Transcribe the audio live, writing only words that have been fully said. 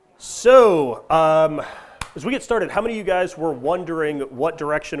As we get started, how many of you guys were wondering what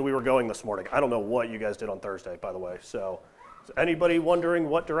direction we were going this morning? I don't know what you guys did on Thursday, by the way. So, is anybody wondering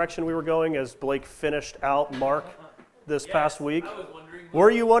what direction we were going as Blake finished out Mark this past week? I was wondering. Were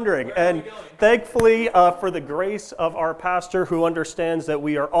you wondering? And thankfully, for the grace of our pastor who understands that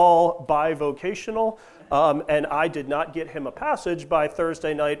we are all bivocational, and I did not get him a passage by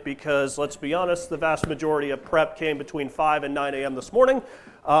Thursday night because, let's be honest, the vast majority of prep came between 5 and 9 a.m. this morning.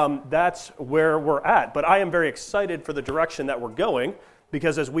 That's where we're at. But I am very excited for the direction that we're going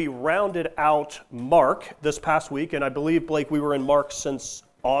because as we rounded out Mark this past week, and I believe, Blake, we were in Mark since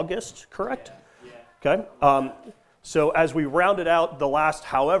August, correct? Yeah. Okay. So as we rounded out the last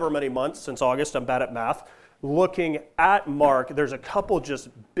however many months since August, I'm bad at math, looking at Mark, there's a couple just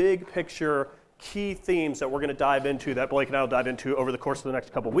big picture key themes that we're going to dive into that Blake and I will dive into over the course of the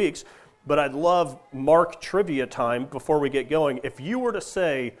next couple weeks. But I'd love Mark trivia time before we get going. If you were to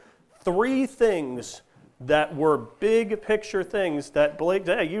say 3 things that were big picture things that Blake,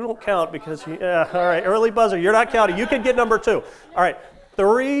 hey, you don't count because, all right, early buzzer, you're not counting. You can get number 2. All right,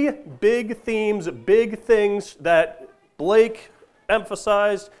 3 big themes, big things that Blake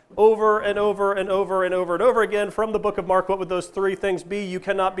emphasized over and over and over and over and over again from the book of Mark. What would those 3 things be? You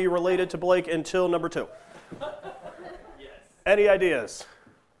cannot be related to Blake until number 2. Yes. Any ideas?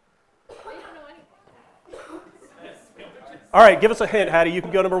 All right, give us a hint, Hattie. You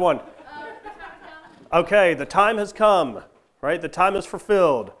can go number 1. Okay, the time has come, right? The time is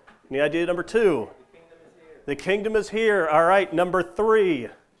fulfilled. Any idea number 2? The kingdom is here. All right, number 3.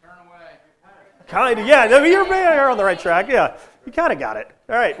 Turn away. Kind of, yeah. You're on the right track. Yeah, you kind of got it.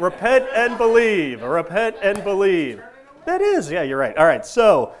 All right, repent and believe. Repent and believe. That is, yeah, you're right. All right,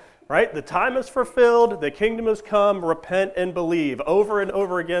 so, right, the time is fulfilled. The kingdom has come. Repent and believe. Over and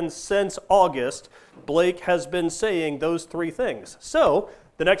over again since August, Blake has been saying those 3 things. So,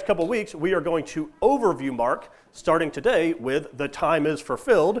 the next couple weeks, we are going to overview Mark, starting today with the time is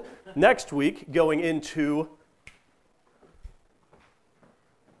fulfilled. Next week, going into,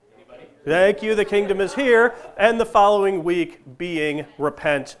 thank you, the kingdom is here, and the following week being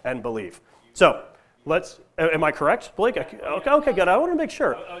repent and believe. So, am I correct, Blake? Okay, good. I want to make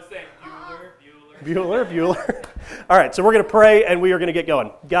sure. I was saying Bueller. All right, so we're going to pray and we are going to get going.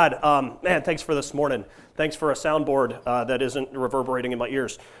 God, man, thanks for this morning. Thanks for a soundboard that isn't reverberating in my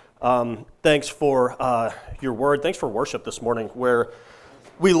ears. Thanks for your word. Thanks for worship this morning where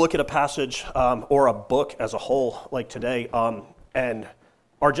we look at a passage or a book as a whole like today and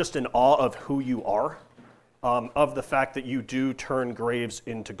are just in awe of who you are, of the fact that you do turn graves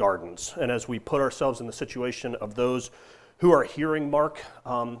into gardens. And as we put ourselves in the situation of those who are hearing Mark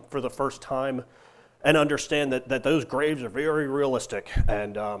for the first time and understand that those graves are very realistic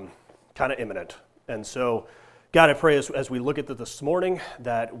and kind of imminent. And so, God, I pray as we look at this morning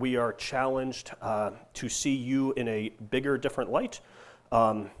that we are challenged to see you in a bigger, different light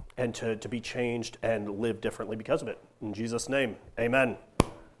and to be changed and live differently because of it. In Jesus' name, amen.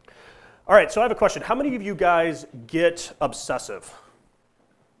 All right, so I have a question. How many of you guys get obsessive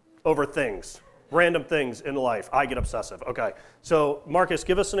over things? Random things in life. I get obsessive. Okay. So, Marcus,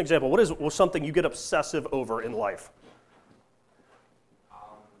 give us an example. What is something you get obsessive over in life?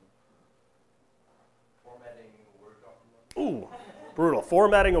 Formatting a Word document. Ooh, brutal.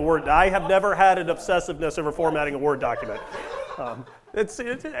 Formatting a Word. I have never had an obsessiveness over formatting a Word document.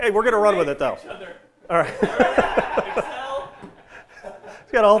 Hey, we're going to run with it, though. All right.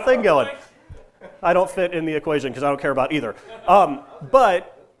 It's got a whole thing going. I don't fit in the equation because I don't care about either.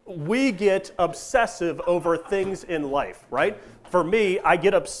 But we get obsessive over things in life, right? For me, I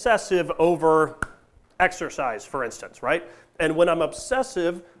get obsessive over exercise, for instance, right? And when I'm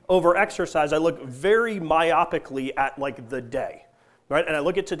obsessive over exercise, I look very myopically at like the day, right? And I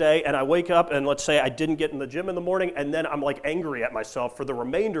look at today and I wake up and let's say I didn't get in the gym in the morning and then I'm like angry at myself for the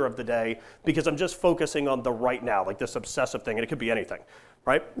remainder of the day because I'm just focusing on the right now, like this obsessive thing, and it could be anything,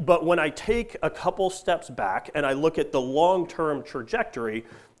 right? But when I take a couple steps back and I look at the long-term trajectory,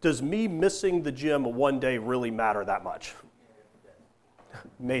 does me missing the gym one day really matter that much?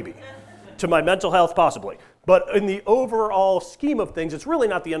 Maybe. To my mental health, possibly. But in the overall scheme of things, it's really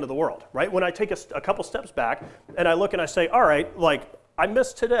not the end of the world, right? When I take a couple steps back and I look and I say, all right, like I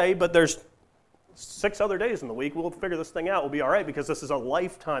missed today, but there's 6 other days in the week. We'll figure this thing out. We'll be all right because this is a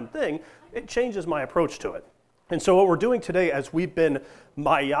lifetime thing. It changes my approach to it. And so what we're doing today as we've been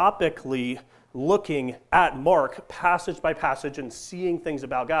myopically looking at Mark passage by passage and seeing things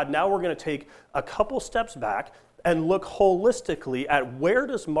about God, now we're going to take a couple steps back and look holistically at where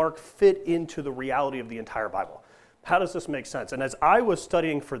does Mark fit into the reality of the entire Bible. How does this make sense? And as I was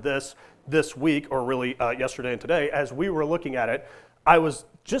studying for this week, or really yesterday and today, as we were looking at it, I was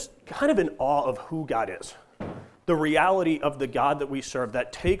just kind of in awe of who God is. The reality of the God that we serve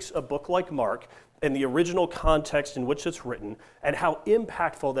that takes a book like Mark and the original context in which it's written and how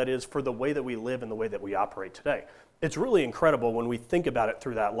impactful that is for the way that we live and the way that we operate today. It's really incredible when we think about it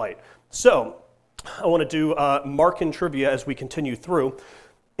through that light. So I want to do Markan trivia as we continue through.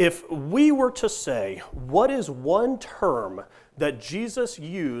 If we were to say, what is one term that Jesus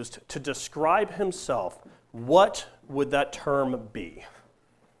used to describe himself, what would that term be?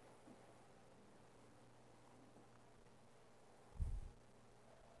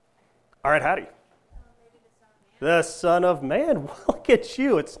 All right, Hattie. The Son of Man. Look at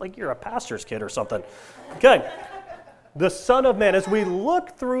you. It's like you're a pastor's kid or something. Okay. The Son of Man. As we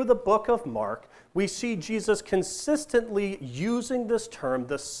look through the book of Mark, we see Jesus consistently using this term,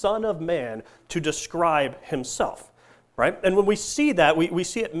 the Son of Man, to describe himself, right? And when we see that, we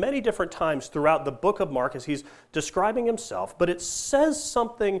see it many different times throughout the book of Mark as he's describing himself, but it says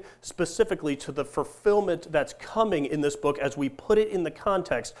something specifically to the fulfillment that's coming in this book as we put it in the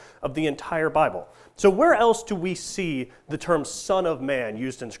context of the entire Bible. So where else do we see the term Son of Man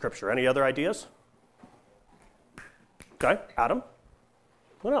used in Scripture? Any other ideas? Okay, Adam?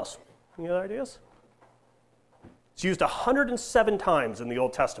 What else? Any other ideas? It's used 107 times in the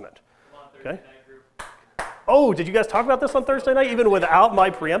Old Testament. Okay. Oh, did you guys talk about this on Thursday night, even without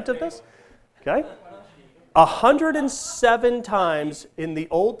my preemptiveness? Okay. 107 times in the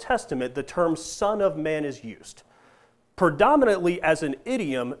Old Testament, the term Son of Man is used, predominantly as an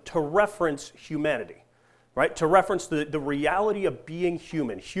idiom to reference humanity, right? To reference the reality of being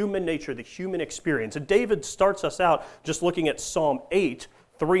human, human nature, the human experience. And David starts us out just looking at Psalm 8,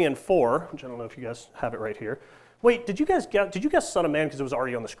 3 and 4, which I don't know if you guys have it right here. Wait, did you guess Son of Man because it was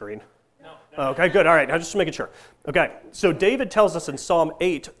already on the screen? No. Oh, okay, good. All right, I'm just making sure. Okay, so David tells us in Psalm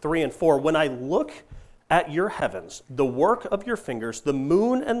 8, 3 and 4, when I look at your heavens, the work of your fingers, the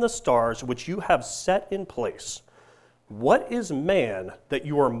moon and the stars which you have set in place, what is man that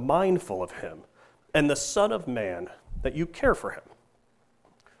you are mindful of him, and the Son of Man that you care for him?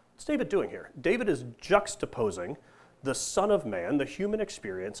 What's David doing here? David is juxtaposing the Son of Man, the human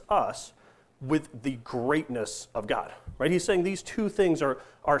experience, us, with the greatness of God, right? He's saying these two things are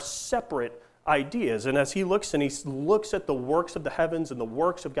separate ideas. And as he looks at the works of the heavens and the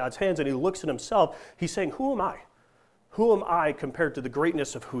works of God's hands, and he looks at himself, he's saying, who am I? Who am I compared to the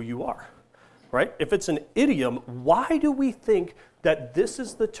greatness of who you are, right? If it's an idiom, why do we think that this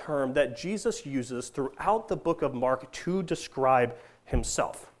is the term that Jesus uses throughout the book of Mark to describe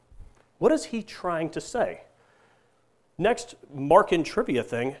himself? What is he trying to say? Next Markan trivia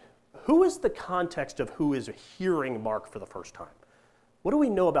thing, who is the context of who is hearing Mark for the first time? What do we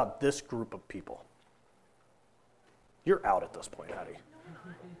know about this group of people? You're out at this point, Addie.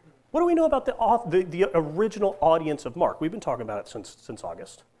 What do we know about the original audience of Mark? We've been talking about it since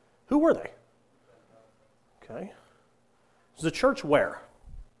August. Who were they? Okay. So the church where?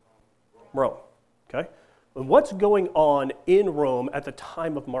 Rome. Okay. And what's going on in Rome at the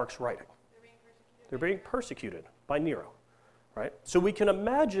time of Mark's writing? They're being persecuted by Nero. Right? So we can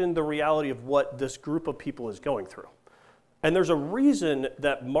imagine the reality of what this group of people is going through. And there's a reason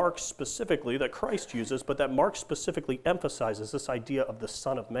that Mark specifically, that Christ uses, but that Mark specifically emphasizes this idea of the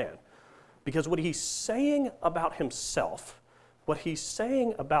Son of Man. Because what he's saying about himself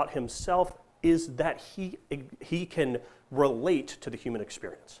is that he can relate to the human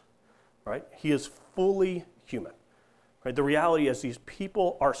experience. Right? He is fully human. Right? The reality is these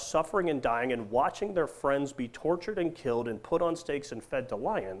people are suffering and dying and watching their friends be tortured and killed and put on stakes and fed to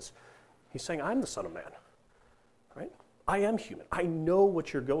lions. He's saying, I'm the Son of Man. Right? I am human. I know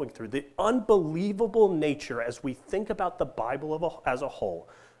what you're going through. The unbelievable nature as we think about the Bible as a whole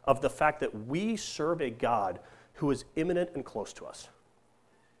of the fact that we serve a God who is immanent and close to us.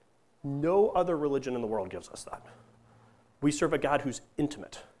 No other religion in the world gives us that. We serve a God who's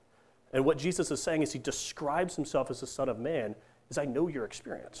intimate. And what Jesus is saying is he describes himself as the Son of Man is I know your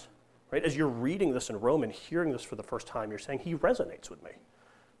experience. Right? As you're reading this in Rome and hearing this for the first time, you're saying he resonates with me.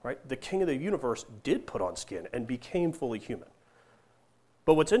 Right? The King of the universe did put on skin and became fully human.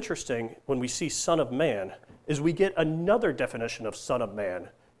 But what's interesting when we see Son of Man is we get another definition of Son of Man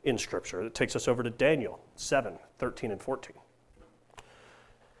in Scripture. It takes us over to Daniel 7, 13 and 14.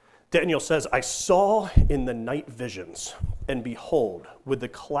 Daniel says, I saw in the night visions, and behold, with the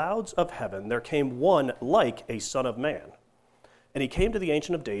clouds of heaven there came one like a Son of Man. And he came to the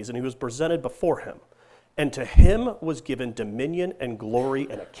Ancient of Days, and he was presented before him. And to him was given dominion and glory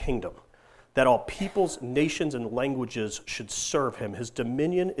and a kingdom, that all peoples, nations, and languages should serve him. His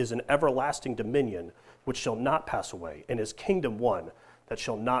dominion is an everlasting dominion, which shall not pass away, and his kingdom one that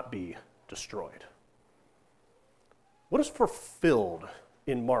shall not be destroyed. What does fulfilled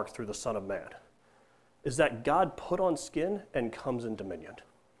in Mark through the Son of Man is that God put on skin and comes in dominion.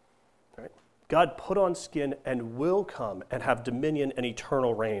 Right? God put on skin and will come and have dominion and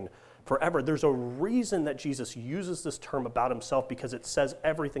eternal reign forever. There's a reason that Jesus uses this term about himself because it says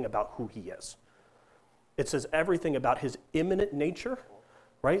everything about who he is. It says everything about his immanent nature,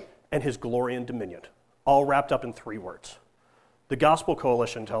 right, and his glory and dominion, all wrapped up in 3 words. The Gospel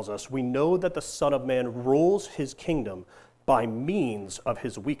Coalition tells us, we know that the Son of Man rules his kingdom by means of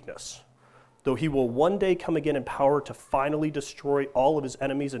his weakness, though he will one day come again in power to finally destroy all of his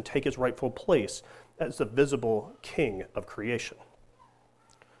enemies and take his rightful place as the visible king of creation.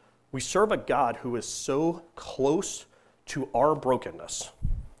 We serve a God who is so close to our brokenness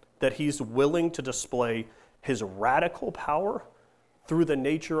that he's willing to display his radical power through the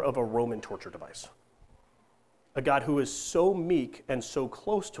nature of a Roman torture device. A God who is so meek and so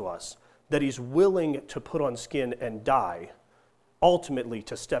close to us that he's willing to put on skin and die, ultimately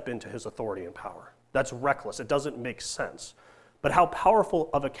to step into his authority and power. That's reckless. It doesn't make sense. But how powerful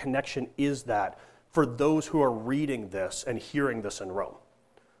of a connection is that for those who are reading this and hearing this in Rome?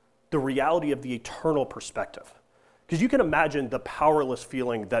 The reality of the eternal perspective. Because you can imagine the powerless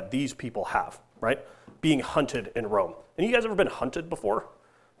feeling that these people have, right? Being hunted in Rome. And you guys ever been hunted before?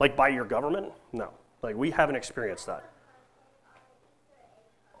 Like by your government? No. Like we haven't experienced that.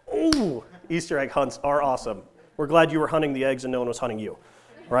 Oh, Easter egg hunts are awesome. We're glad you were hunting the eggs and no one was hunting you,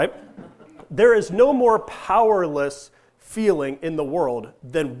 right? There is no more powerless feeling in the world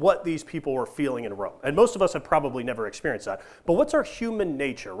than what these people were feeling in Rome. And most of us have probably never experienced that. But what's our human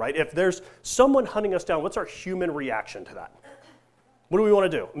nature, right? If there's someone hunting us down, what's our human reaction to that? What do we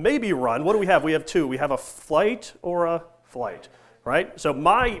want to do? Maybe run. What do we have? We have 2. We have a flight or a flight, right? So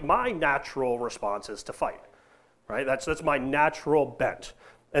my natural response is to fight, right? That's my natural bent.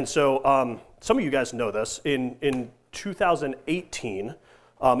 And so some of you guys know this. In 2018,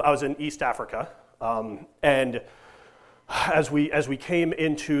 I was in East Africa, and as we came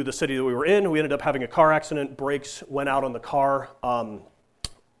into the city that we were in, we ended up having a car accident. Brakes went out on the car,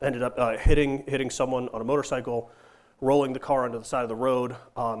 ended up hitting someone on a motorcycle, rolling the car onto the side of the road.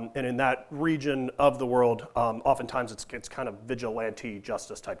 And in that region of the world, oftentimes it's kind of vigilante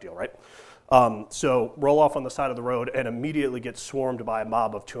justice type deal, right? So roll off on the side of the road and immediately get swarmed by a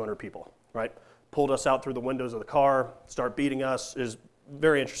mob of 200 people, right? Pulled us out through the windows of the car, start beating us. Is a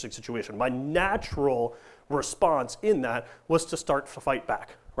very interesting situation. My natural response in that was to start to fight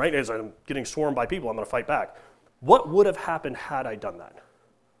back, right? As I'm getting swarmed by people, I'm going to fight back. What would have happened had I done that?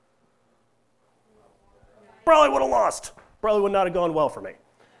 Probably would have lost. Probably would not have gone well for me,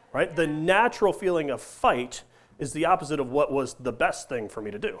 right? The natural feeling of fight is the opposite of what was the best thing for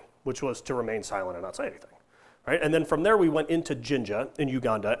me to do, which was to remain silent and not say anything, right? And then from there, we went into Jinja in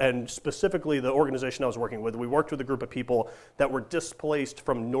Uganda, and specifically the organization I was working with, we worked with a group of people that were displaced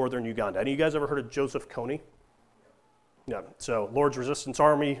from northern Uganda. Any of you guys ever heard of Joseph Kony? Yeah, so Lord's Resistance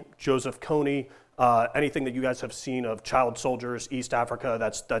Army, Joseph Kony, anything that you guys have seen of child soldiers, East Africa,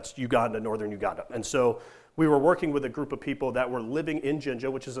 that's Uganda, northern Uganda. And so we were working with a group of people that were living in Jinja,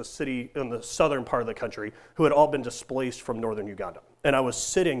 which is a city in the southern part of the country, who had all been displaced from northern Uganda. And I was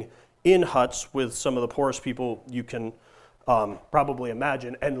sitting in huts with some of the poorest people you can probably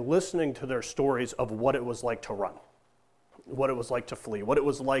imagine, and listening to their stories of what it was like to run, what it was like to flee, what it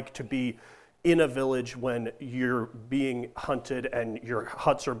was like to be in a village when you're being hunted and your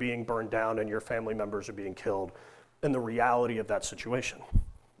huts are being burned down and your family members are being killed, and the reality of that situation,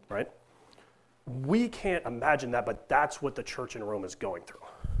 right? We can't imagine that, but that's what the church in Rome is going through,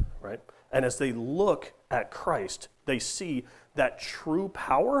 right? And as they look at Christ, they see that true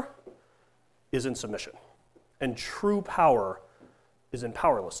power is in submission, and true power is in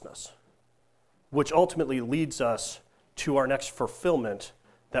powerlessness, which ultimately leads us to our next fulfillment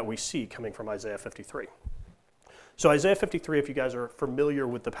that we see coming from Isaiah 53. So Isaiah 53, if you guys are familiar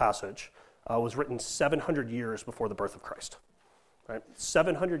with the passage, was written 700 years before the birth of Christ. Right?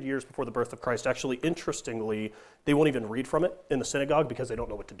 700 years before the birth of Christ. Actually, interestingly, they won't even read from it in the synagogue because they don't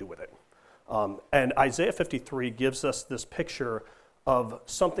know what to do with it. And Isaiah 53 gives us this picture of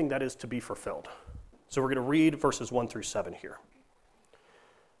something that is to be fulfilled. So we're going to read verses 1 through 7 here.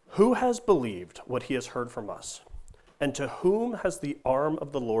 Who has believed what he has heard from us? And to whom has the arm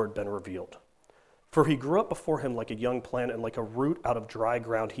of the Lord been revealed? For he grew up before him like a young plant, and like a root out of dry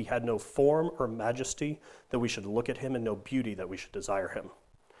ground. He had no form or majesty that we should look at him, and no beauty that we should desire him.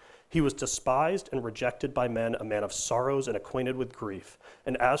 He was despised and rejected by men, a man of sorrows and acquainted with grief.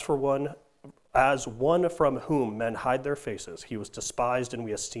 And as one from whom men hide their faces, he was despised, and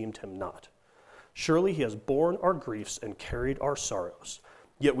we esteemed him not. Surely he has borne our griefs and carried our sorrows.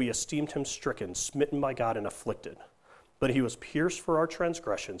 Yet we esteemed him stricken, smitten by God, and afflicted. But he was pierced for our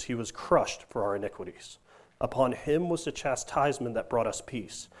transgressions, he was crushed for our iniquities. Upon him was the chastisement that brought us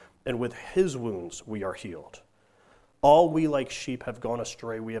peace, and with his wounds we are healed. All we like sheep have gone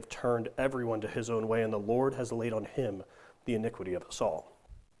astray, we have turned everyone to his own way, and the Lord has laid on him the iniquity of us all.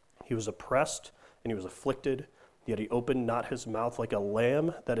 He was oppressed, and he was afflicted, yet he opened not his mouth. Like a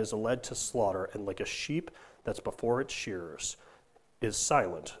lamb that is led to slaughter, and like a sheep that's before its shearers is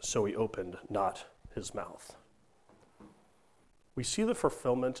silent, so he opened not his mouth. We see the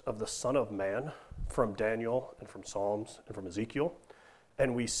fulfillment of the Son of Man from Daniel and from Psalms and from Ezekiel,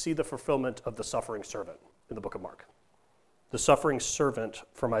 and we see the fulfillment of the suffering servant in the book of Mark. The suffering servant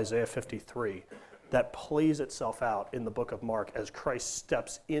from Isaiah 53 that plays itself out in the book of Mark as Christ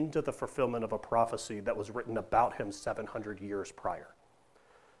steps into the fulfillment of a prophecy that was written about him 700 years prior.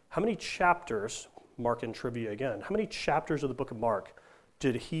 How many chapters, Mark in trivia again, how many chapters of the book of Mark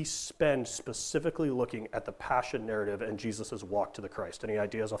did he spend specifically looking at the passion narrative and Jesus' walk to the Christ? Any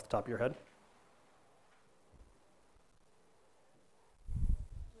ideas off the top of your head?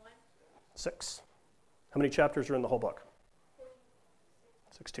 6. How many chapters are in the whole book?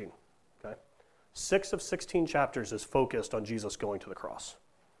 16. Okay. 6 of 16 chapters is focused on Jesus going to the cross.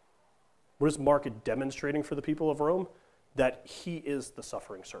 What is Mark demonstrating for the people of Rome? That he is the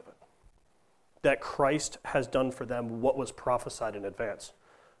suffering servant. That Christ has done for them what was prophesied in advance.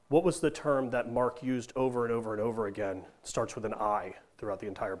 What was the term that Mark used over and over and over again? It starts with an I throughout the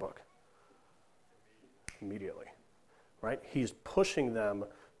entire book. Immediately. Right? He's pushing them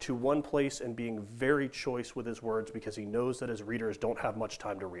to one place and being very choice with his words because he knows that his readers don't have much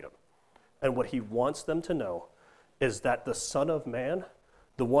time to read them. And what he wants them to know is that the Son of Man,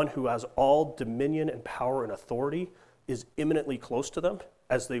 the one who has all dominion and power and authority, is imminently close to them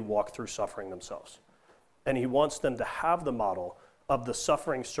as they walk through suffering themselves. And he wants them to have the model of the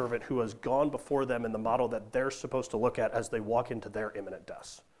suffering servant who has gone before them in the model that they're supposed to look at as they walk into their imminent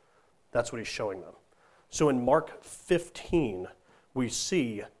deaths. That's what he's showing them. So in Mark 15, we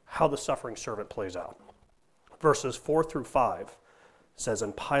see how the suffering servant plays out. Verses 4 through 5 says,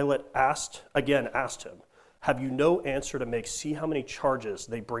 and Pilate asked him, have you no answer to make? See how many charges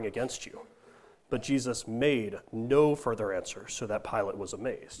they bring against you. But Jesus made no further answer, so that Pilate was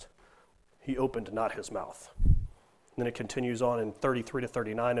amazed. He opened not his mouth. Then it continues on in 33 to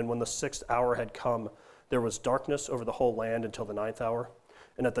 39, and when the 6th hour had come, there was darkness over the whole land until the 9th hour.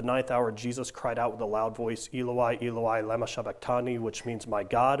 And at the 9th hour, Jesus cried out with a loud voice, Eloi, Eloi, lama sabachthani, which means, my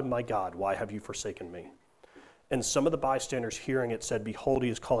God, why have you forsaken me? And some of the bystanders hearing it said, behold, he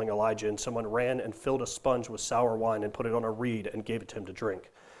is calling Elijah. And someone ran and filled a sponge with sour wine and put it on a reed and gave it to him to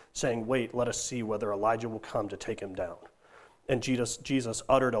drink, saying, wait, let us see whether Elijah will come to take him down. And Jesus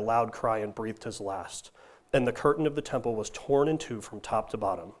uttered a loud cry and breathed his last. And the curtain of the temple was torn in two from top to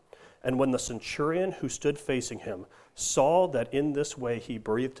bottom. And when the centurion who stood facing him saw that in this way he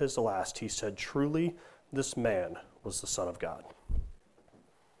breathed his last, he said, truly, this man was the Son of God.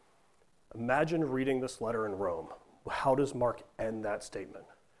 Imagine reading this letter in Rome. How does Mark end that statement?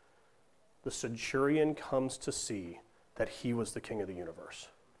 The centurion comes to see that he was the king of the universe.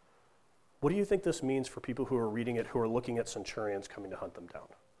 What do you think this means for people who are reading it, who are looking at centurions coming to hunt them down?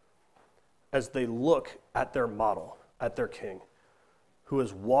 As they look at their model, at their king, who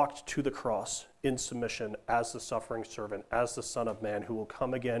has walked to the cross in submission as the suffering servant, as the Son of Man, who will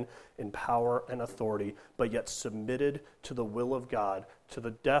come again in power and authority, but yet submitted to the will of God, to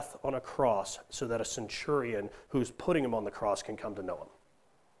the death on a cross, so that a centurion who's putting him on the cross can come to know him.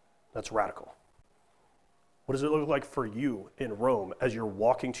 That's radical. What does it look like for you in Rome as you're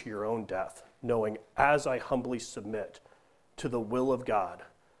walking to your own death, knowing as I humbly submit to the will of God,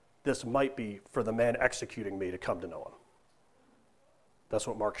 this might be for the man executing me to come to know him? That's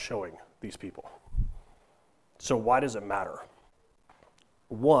what Mark's showing these people. So why does it matter?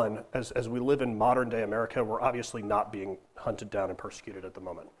 One, as we live in modern day America, we're obviously not being hunted down and persecuted at the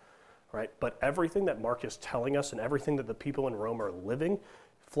moment, right? But everything that Mark is telling us and everything that the people in Rome are living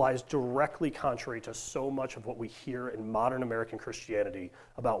flies directly contrary to so much of what we hear in modern American Christianity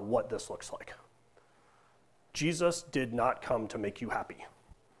about what this looks like. Jesus did not come to make you happy.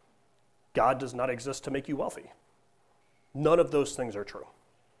 God does not exist to make you wealthy. None of those things are true.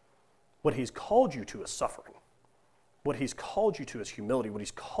 What he's called you to is suffering. What he's called you to is humility. What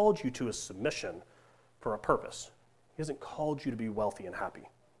he's called you to is submission for a purpose. He hasn't called you to be wealthy and happy.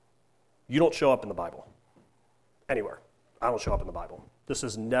 You don't show up in the Bible. Anywhere. I don't show up in the Bible. This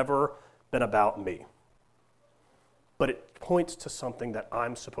has never been about me. But it points to something that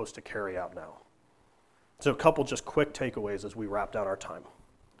I'm supposed to carry out now. So a couple just quick takeaways as we wrap down our time.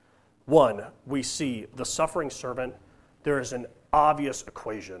 One, we see the suffering servant. There is an obvious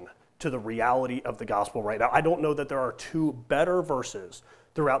equation to the reality of the gospel right now. I don't know that there are two better verses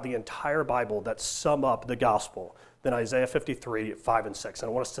throughout the entire Bible that sum up the gospel than Isaiah 53, 5 and 6. And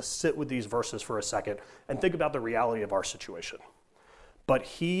I want us to sit with these verses for a second and think about the reality of our situation. But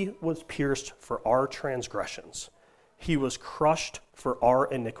he was pierced for our transgressions. He was crushed for our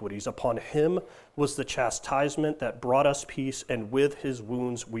iniquities. Upon him was the chastisement that brought us peace, and with his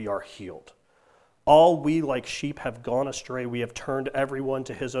wounds we are healed. All we like sheep have gone astray. We have turned everyone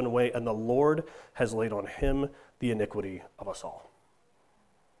to his own way, and the Lord has laid on him the iniquity of us all.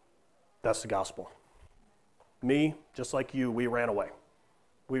 That's the gospel. Me, just like you, we ran away.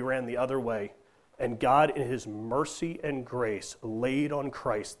 We ran the other way, and God in his mercy and grace laid on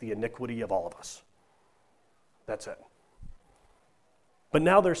Christ the iniquity of all of us. That's it. But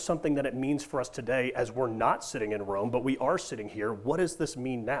now there's something that it means for us today as we're not sitting in Rome, but we are sitting here. What does this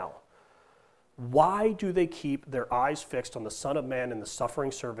mean now? Why do they keep their eyes fixed on the Son of Man and the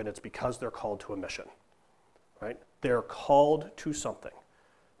suffering servant? It's because they're called to a mission, right? They're called to something,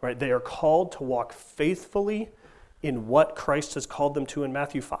 right? They are called to walk faithfully in what Christ has called them to in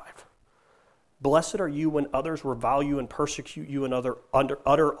Matthew 5. Blessed are you when others revile you and persecute you and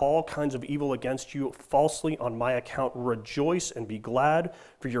utter all kinds of evil against you falsely on my account. Rejoice and be glad,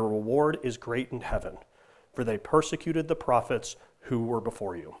 for your reward is great in heaven. For they persecuted the prophets who were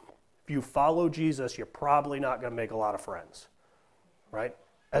before you. If you follow Jesus, you're probably not going to make a lot of friends, right?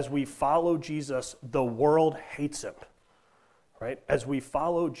 As we follow Jesus, the world hates him, right? As we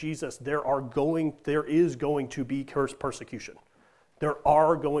follow Jesus, there is going to be persecution. There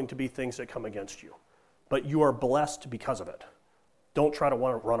are going to be things that come against you, but you are blessed because of it. Don't try to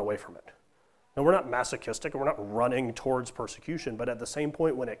want to run away from it. Now, we're not masochistic, and we're not running towards persecution, but at the same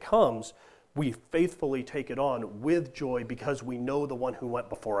point when it comes, we faithfully take it on with joy because we know the one who went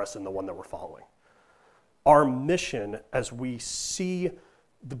before us and the one that we're following. Our mission, as we see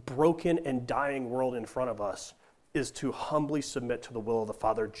the broken and dying world in front of us, is to humbly submit to the will of the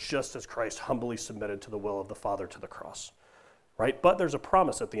Father, just as Christ humbly submitted to the will of the Father to the cross. Right? But there's a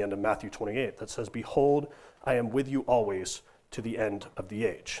promise at the end of Matthew 28 that says, behold, I am with you always to the end of the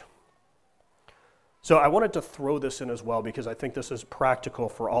age. So I wanted to throw this in as well because I think this is practical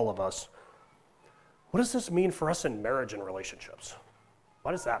for all of us. What does this mean for us in marriage and relationships?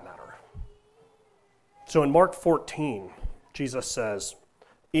 Why does that matter? So in Mark 14, Jesus says,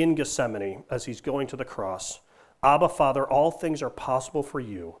 in Gethsemane, as he's going to the cross, Abba, Father, all things are possible for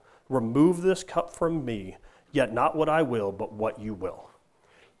you. Remove this cup from me, yet not what I will, but what you will.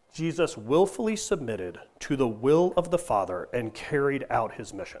 Jesus willfully submitted to the will of the Father and carried out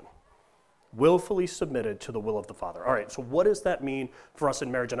his mission. Willfully submitted to the will of the Father. All right, so what does that mean for us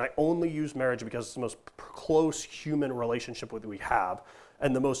in marriage? And I only use marriage because it's the most close human relationship that we have,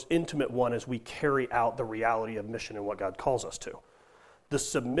 and the most intimate one as we carry out the reality of mission and what God calls us to. The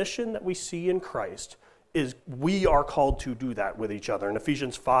submission that we see in Christ is we are called to do that with each other. In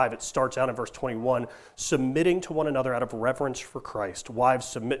Ephesians 5, it starts out in verse 21, submitting to one another out of reverence for Christ. Wives,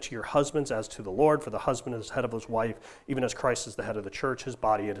 submit to your husbands as to the Lord, for the husband is head of his wife, even as Christ is the head of the church, his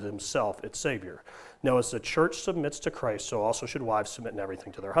body, and himself its Savior. Now, as the church submits to Christ, so also should wives submit in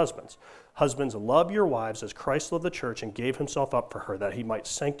everything to their husbands. Husbands, love your wives as Christ loved the church and gave himself up for her, that he might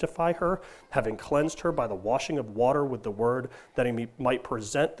sanctify her, having cleansed her by the washing of water with the word, that he might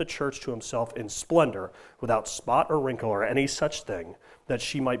present the church to himself in splendor, without spot or wrinkle or any such thing, that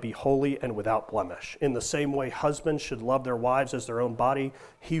she might be holy and without blemish. In the same way, husbands should love their wives as their own body.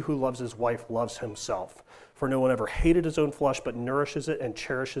 He who loves his wife loves himself. For no one ever hated his own flesh, but nourishes it and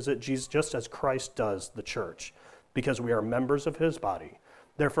cherishes it, just as Christ does the church, because we are members of his body.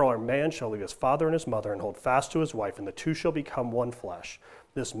 Therefore, a man shall leave his father and his mother and hold fast to his wife, and the two shall become one flesh.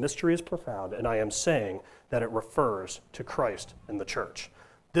 This mystery is profound, and I am saying that it refers to Christ and the church.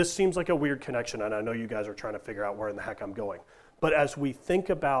 This seems like a weird connection, and I know you guys are trying to figure out where in the heck I'm going. But as we think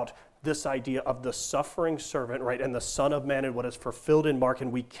about this idea of the suffering servant, right, and the Son of Man and what is fulfilled in Mark,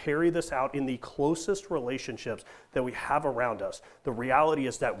 and we carry this out in the closest relationships that we have around us, the reality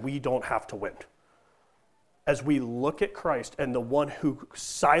is that we don't have to win. As we look at Christ and the one who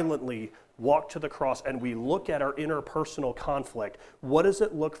silently walked to the cross, and we look at our interpersonal conflict, what does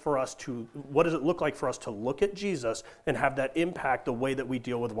it look like for us to look at Jesus and have that impact the way that we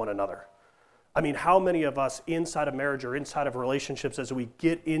deal with one another? I mean, how many of us inside of marriage or inside of relationships, as we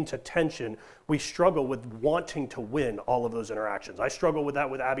get into tension, we struggle with wanting to win all of those interactions? I struggle with that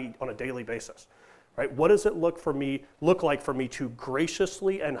with Abby on a daily basis, right? What does it look like for me to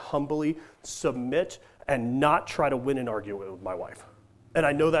graciously and humbly submit and not try to win an argument with my wife? And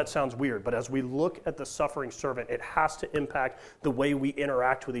I know that sounds weird, but as we look at the suffering servant, it has to impact the way we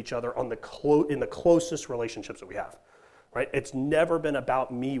interact with each other in the closest relationships that we have. right? It's never been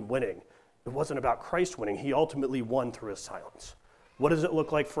about me winning. It wasn't about Christ winning. He ultimately won through his silence. What does it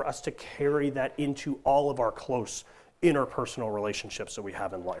look like for us to carry that into all of our close interpersonal relationships that we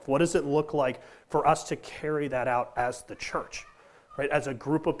have in life? What does it look like for us to carry that out as the church, right? As a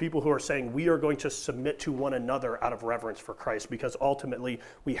group of people who are saying we are going to submit to one another out of reverence for Christ because ultimately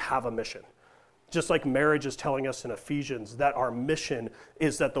we have a mission. Just like marriage is telling us in Ephesians that our mission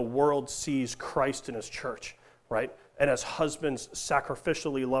is that the world sees Christ in his church, right? And as husbands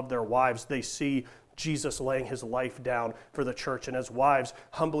sacrificially love their wives, they see Jesus laying his life down for the church. And as wives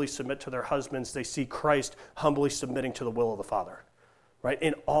humbly submit to their husbands, they see Christ humbly submitting to the will of the Father, right?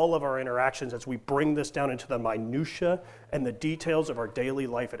 In all of our interactions, as we bring this down into the minutia and the details of our daily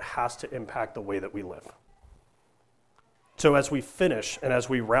life, it has to impact the way that we live. So as we finish and as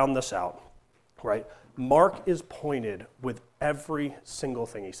we round this out, right, Mark is pointed with every single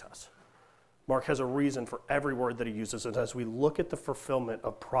thing he says. Mark has a reason for every word that he uses. And as we look at the fulfillment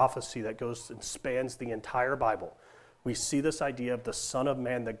of prophecy that goes and spans the entire Bible, we see this idea of the Son of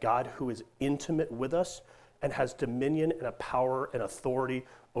Man, the God who is intimate with us and has dominion and a power and authority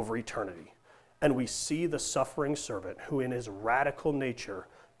over eternity. And we see the suffering servant who in his radical nature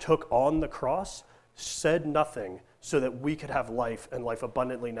took on the cross, said nothing so that we could have life and life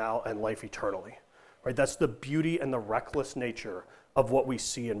abundantly now and life eternally. Right? That's the beauty and the reckless nature of what we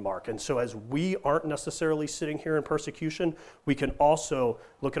see in Mark. And so as we aren't necessarily sitting here in persecution, we can also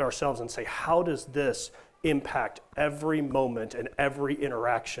look at ourselves and say, how does this impact every moment and every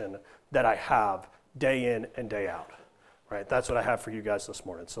interaction that I have day in and day out? Right? That's what I have for you guys this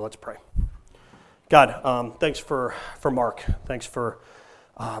morning. So let's pray. God, thanks for Mark. Thanks for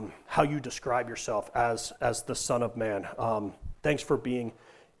how you describe yourself as the Son of Man. Thanks for being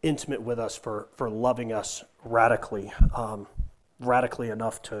intimate with us, for loving us radically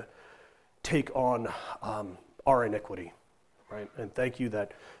enough to take on our iniquity, right? And thank you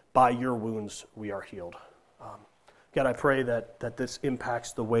that by your wounds we are healed. God, I pray that this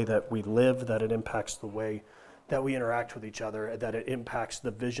impacts the way that we live, that it impacts the way that we interact with each other, that it impacts the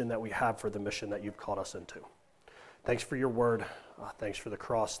vision that we have for the mission that you've called us into. Thanks for your word. Thanks for the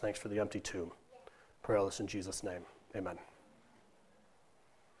cross. Thanks for the empty tomb. Pray all this in Jesus' name. Amen.